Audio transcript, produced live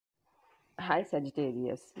Hi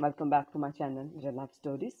Sagittarius, welcome back to my channel, Your Love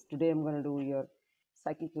Stories. Today I'm going to do your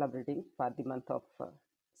psychic love reading for the month of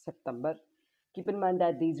September. Keep in mind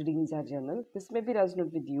that these readings are general. This may be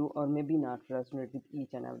resonate with you or maybe not resonate with each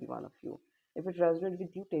and every one of you. If it resonates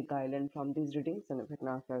with you, take guidance from these readings, and if it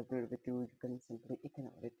not resonate with you, you can simply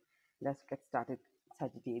ignore it. Let's get started,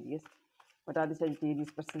 Sagittarius. What are the Sagittarius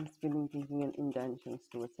person's feeling, thinking, and intentions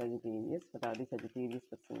towards Sagittarius? What are the Sagittarius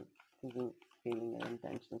person thinking, feeling, and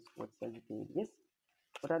intentions towards Sagittarius?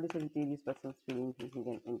 What are the Sagittarius person's feeling, thinking,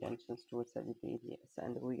 and intentions towards Sagittarius?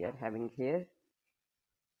 And we are having here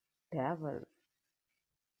Devil,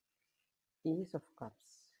 Ace of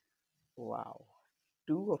Cups, wow,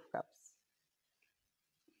 Two of Cups,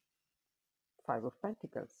 Five of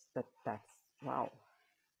Pentacles. That's wow.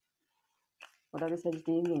 What are the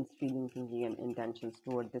Sagittarians feeling, thinking, and intentions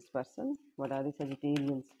toward this person? What are the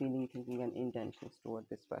Sagittarians feeling, thinking, and intentions toward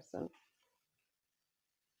this person?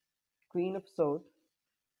 Queen of Swords,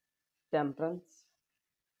 Temperance,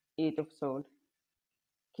 Eight of Swords,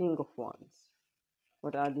 King of Wands.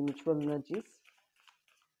 What are the mutual energies?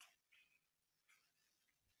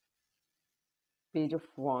 Page of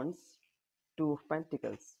Wands, Two of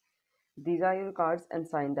Pentacles. These are your cards and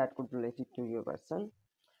sign that could relate it to your person.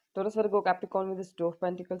 Taurus, Virgo, Capricorn with this Two of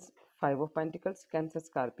Pentacles, Five of Pentacles, Cancer,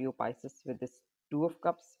 Scorpio, Pisces with this Two of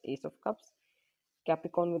Cups, Ace of Cups,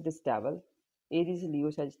 Capricorn with this Devil, Aries, Leo,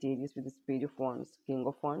 Sagittarius with this Page of Wands, King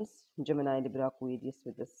of Wands, Gemini, Libra, Aquarius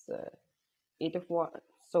with this Eight of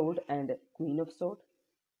Sword and Queen of Sword,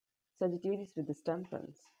 Sagittarius with this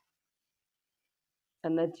Temperance.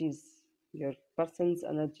 Energies, your person's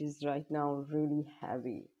energies right now really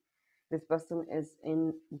heavy. This person is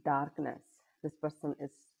in darkness. This person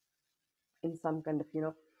is in some kind of,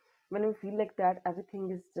 when we feel like that, everything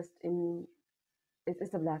is just in,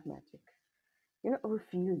 it's a black magic. We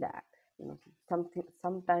feel that, something,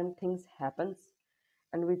 sometimes things happens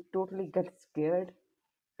and we totally get scared,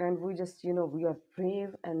 and we just, we are brave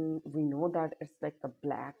and we know that it's like a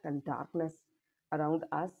black and darkness around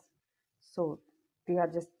us. So they are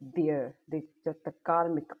just there, they just the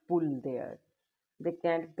karmic pull there. They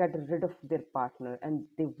can't get rid of their partner and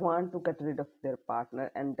they want to get rid of their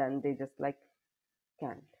partner, and then they just like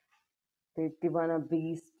can't. They wanna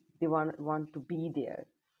be, they want to be there.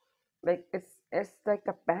 Like it's like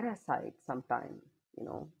a parasite sometime.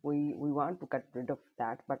 We want to get rid of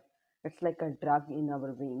that, but it's like a drug in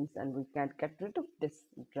our veins and we can't get rid of this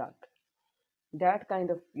drug. That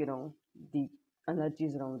kind of, the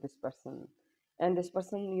energies around this person. And this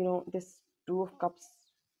person, this Two of Cups,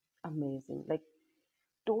 amazing, like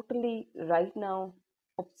totally right now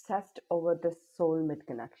obsessed over this soulmate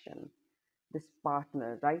connection, this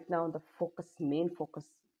partner right now, the focus, main focus,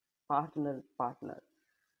 partner,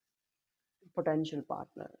 potential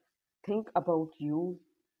partner. Think about you.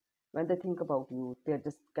 When they think about you, they're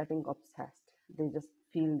just getting obsessed. They just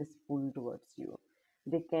feel this pull towards you.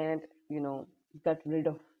 They can't, get rid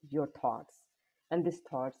of your thoughts. And these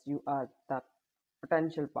thoughts, you are the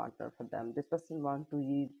potential partner for them. This person want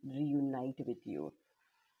to reunite with you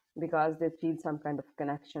because they feel some kind of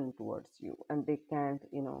connection towards you, and they can't,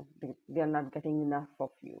 they are not getting enough of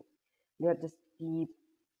you. They are just keep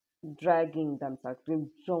dragging themselves,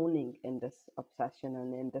 drowning in this obsession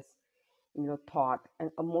and in this, thought.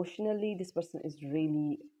 And emotionally, this person is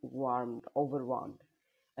really warmed, overwhelmed,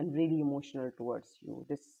 and really emotional towards you.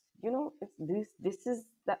 This, it's this is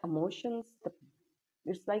the emotions.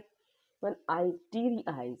 It's like when teary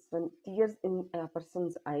eyes, when tears in a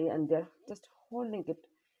person's eye, and they're just holding it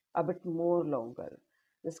a bit more longer,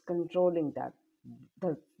 just controlling that.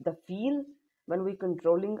 The feel, when we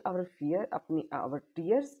controlling our fear, our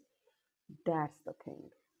tears, that's the thing.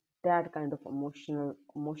 That kind of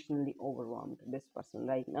emotionally overwhelmed this person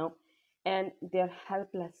right now, and they're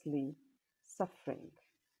helplessly suffering.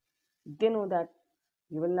 They know that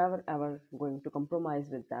you will never ever going to compromise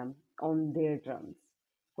with them on their terms.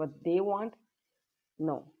 What they want,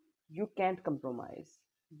 no, you can't compromise.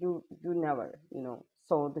 You never,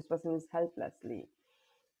 So this person is helplessly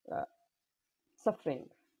uh, suffering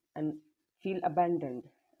and feel abandoned,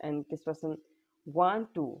 and this person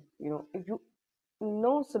want to, if you,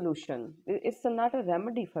 no solution, it's not a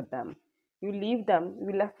remedy for them. You leave them,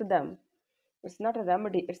 you left them, it's not a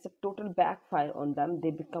remedy, it's a total backfire on them.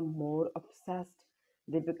 They become more obsessed.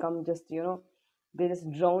 They become just, they're just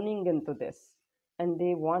drowning into this, and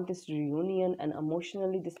they want this reunion. And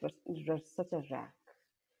emotionally, this person is such a wreck,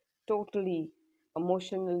 totally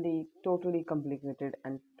emotionally, totally complicated,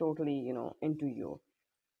 and totally, into you.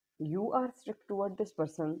 You are strict toward this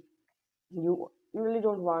person. You really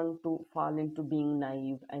don't want to fall into being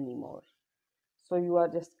naive anymore, so you are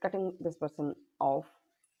just cutting this person off,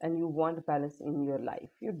 and you want balance in your life.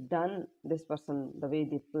 You done this person the way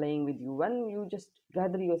they playing with you when you just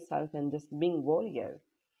gather yourself and just being warrior,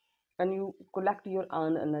 and you collect your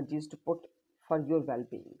own energies to put for your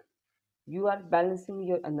well-being. You are balancing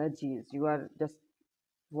your energies. You are just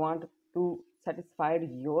want to satisfy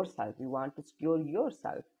yourself. You want to secure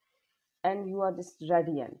yourself, and you are just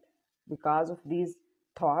radiant because of these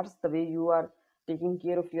thoughts. The way you are taking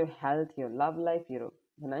care of your health, your love life, your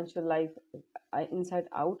financial life, inside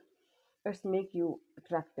out, it's make you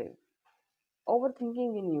attractive.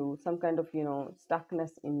 Overthinking in you, some kind of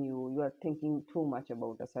stuckness in you. You are thinking too much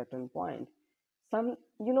about a certain point.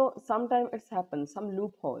 Sometimes it's happened, some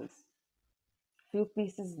loopholes, few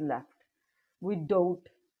pieces left. We doubt.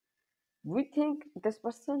 We think this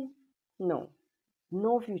person, no,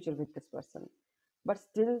 no future with this person. But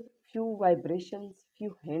still, few vibrations,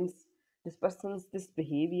 few hints, this person's this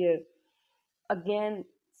behavior, again,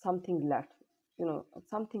 something left,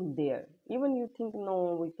 something there. Even you think,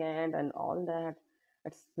 no, we can't, and all that.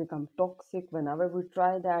 It's become toxic whenever we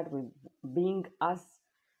try that. We, being us,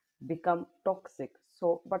 become toxic.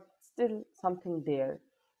 So, but still, something there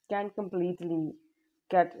can completely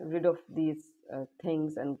get rid of these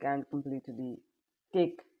things and can completely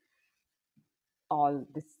take all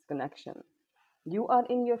this connection. You are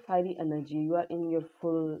in your fiery energy, you are in your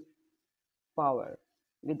full power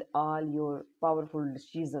with all your powerful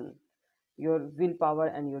decision, your willpower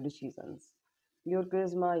and your decisions, your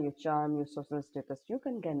charisma, your charm, your social status. You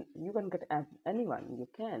can get anyone. You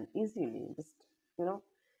can easily just, you know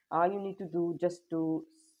all you need to do just to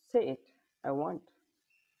say it. I want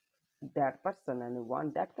that person and you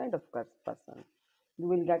want that kind of person. You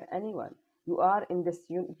will get anyone. You are in this,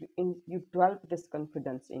 you develop this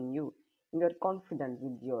confidence in you. You're confident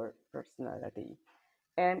with your personality,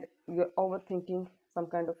 and you're overthinking some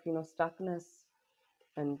kind of stuckness,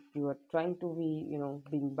 and you are trying to be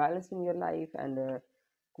being balanced in your life, and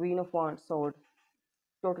Queen of Wands sword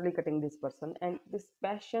totally cutting this person. And this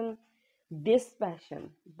passion,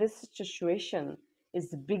 this situation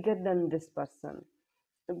is bigger than this person.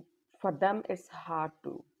 For them it's hard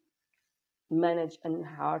to manage and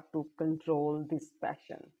hard to control this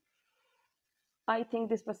passion. I think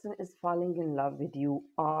this person is falling in love with you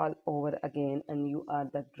all over again, and you are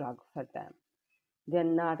the drug for them. They're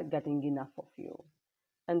not getting enough of you,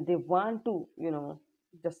 and they want to,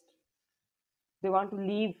 just they want to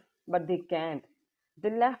leave, but they can't. They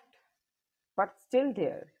left, but still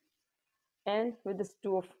there. And with this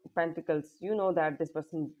two of pentacles, you know that this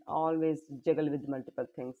person always juggle with multiple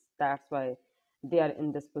things. That's why they are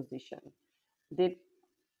in this position. They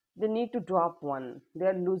they need to drop one. They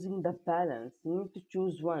are losing the balance. You need to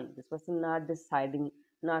choose one. This person not deciding,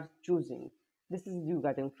 not choosing. This is you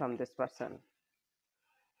getting from this person.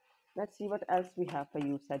 Let's see what else we have for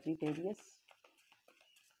you, Sagittarius.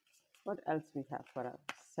 What else we have for us,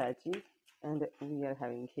 Saggy? And we are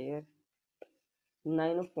having here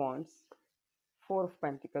Nine of Wands, Four of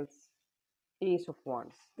Pentacles, Ace of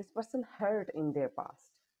Wands. This person hurt in their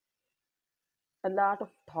past. A lot of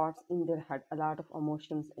thoughts in their head, a lot of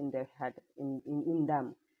emotions in their head, in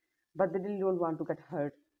them. But they really don't want to get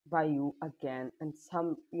hurt by you again. And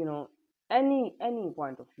some, any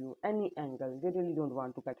point of view, any angle, they really don't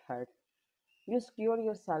want to get hurt. You secure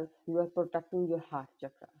yourself, you are protecting your heart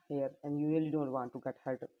chakra here, and you really don't want to get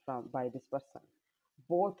hurt from by this person.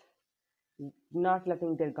 Both not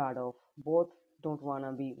letting their guard off, both don't want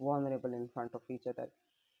to be vulnerable in front of each other.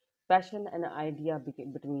 Passion and idea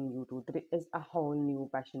between you two, there is a whole new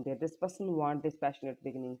passion there. This person want this passionate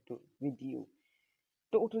beginning to with you,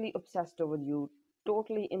 totally obsessed over you,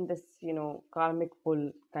 totally in this karmic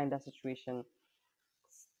pull kind of situation.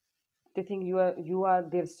 They think you are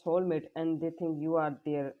their soulmate, and they think you are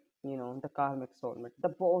their the karmic soulmate. The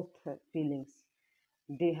both feelings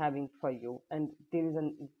they having for you, and there is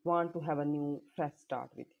an want to have a new fresh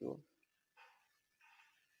start with you.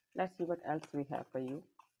 Let's see what else we have for you,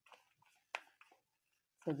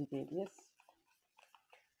 Sagittarius.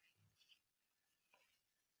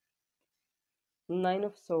 Nine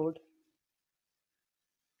of sword,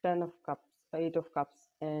 10 of cups, 8 of cups,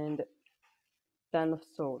 and 10 of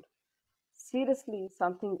sword. Seriously,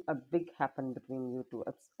 something a big happened between you two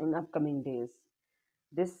in upcoming days.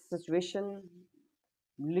 This situation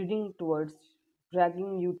leading towards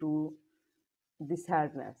dragging you to the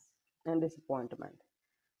sadness and disappointment.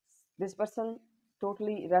 This person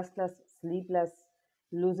totally restless, sleepless,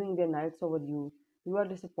 losing their nights over you. You are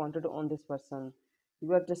disappointed on this person.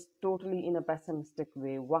 You are just totally in a pessimistic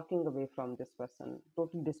way, walking away from this person,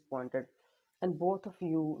 totally disappointed. And both of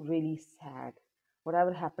you really sad.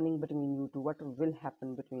 Whatever happening between you two, what will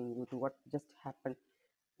happen between you two, what just happened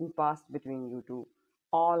in past between you two.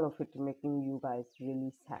 all of it making you guys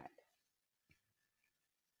really sad.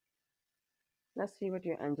 Let's see what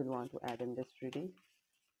your angel want to add in this reading.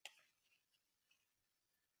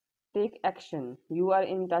 Take action. You are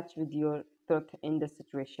in touch with your truth in this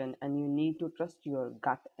situation and you need to trust your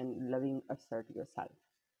gut and loving assert yourself.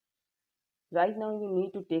 Right now, you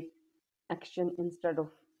need to take action instead of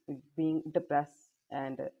being depressed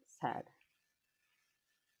and sad.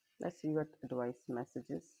 Let's see what advice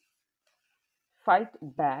messages. Fight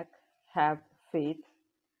back, have faith,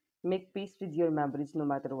 make peace with your memories no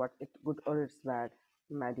matter what, it's good or it's bad.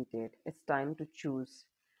 Meditate. It's time to choose.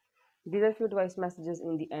 These are few advice messages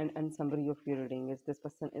in the end, and summary of your reading is this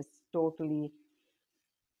person is totally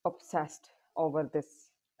obsessed over this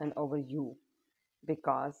and over you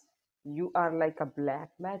because you are like a black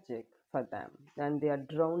magic for them and they are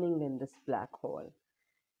drowning in this black hole,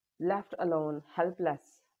 left alone,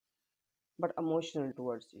 helpless, but emotional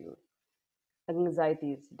towards you.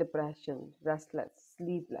 Anxieties, depression, restless,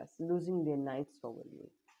 sleepless, losing their nights over you.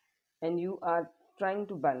 And you are trying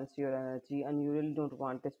to balance your energy and you really don't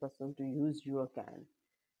want this person to use you again.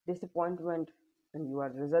 Disappointment, and you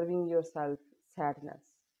are reserving yourself sadness.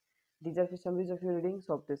 These are the summaries of your readings.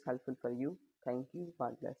 Hope this helpful for you. Thank you.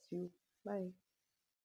 God bless you. Bye.